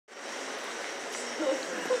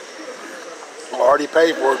already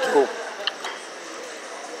paid for it too.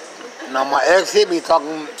 Now my ex hit me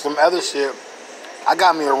talking some other shit. I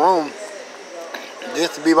got me a room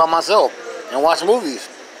just to be by myself and watch movies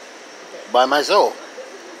by myself.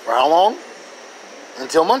 For how long?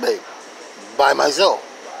 Until Monday. By myself.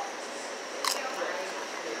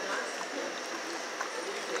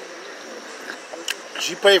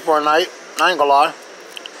 She paid for a night. I ain't gonna lie.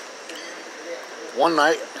 One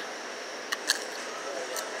night.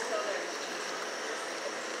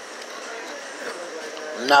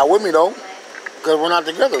 Not with me though, because we're not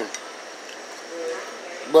together.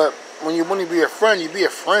 But when you be a friend, you be a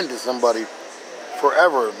friend to somebody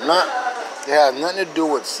forever. It has nothing to do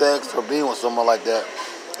with sex or being with someone like that.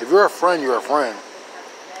 If you're a friend, you're a friend.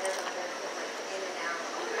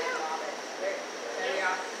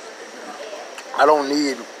 I don't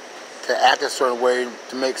need to act a certain way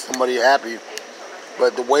to make somebody happy.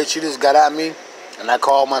 But the way she just got at me, and I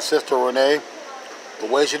called my sister Renee, the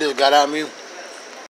way she just got at me,